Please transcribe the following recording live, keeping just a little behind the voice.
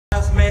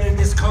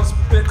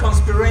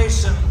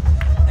conspiration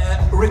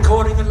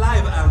recording a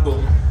live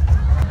album.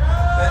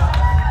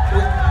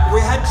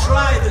 We had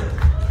tried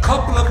a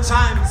couple of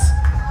times,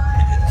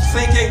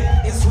 thinking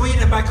in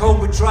Sweden back home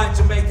we tried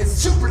to make a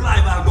super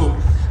live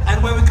album,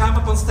 and when we come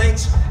up on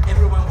stage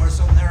everyone was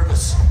so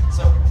nervous,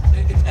 so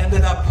it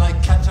ended up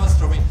like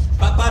catastrophe.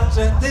 But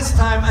this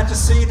time at the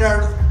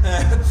Cedar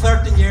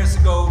 13 years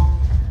ago,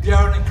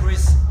 Björn and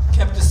Chris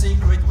kept a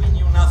secret. We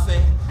knew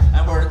nothing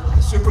and were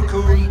super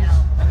cool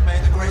and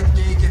made a great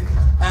gig,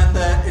 and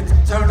it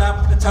turned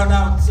out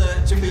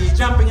to be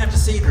Jumping at the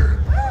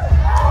Cedar,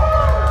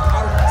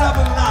 our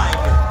double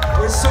live.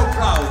 We're so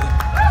proud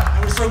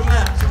and we're so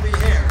glad to be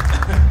here.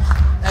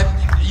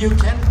 You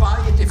can buy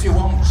it if you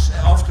want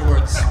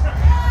afterwards.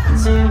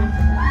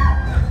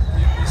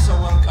 You're so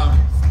welcome.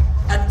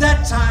 At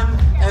that time,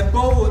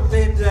 Bo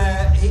did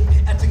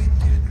at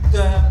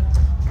the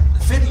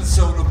fiddle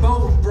solo.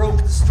 Bo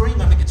broke the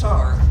string on the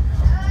guitar.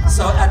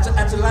 So at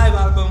the live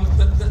album,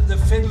 the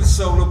fiddle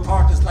solo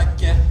part is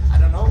like I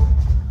don't know,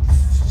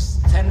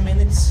 10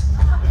 minutes.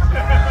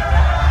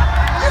 Yeah!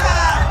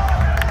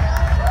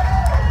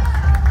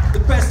 The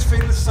best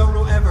fiddle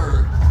solo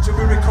ever to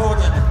be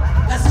recorded.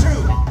 That's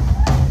true.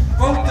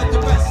 Voted the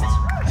best.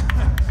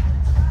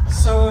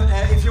 So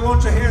if you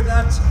want to hear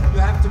that, you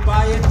have to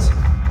buy it.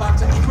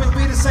 But it will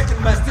be the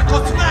second best,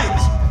 because tonight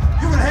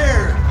you will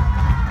hear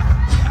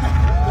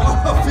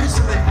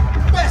officially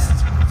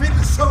best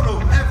fiddle solo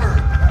ever.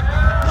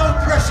 No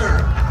pressure.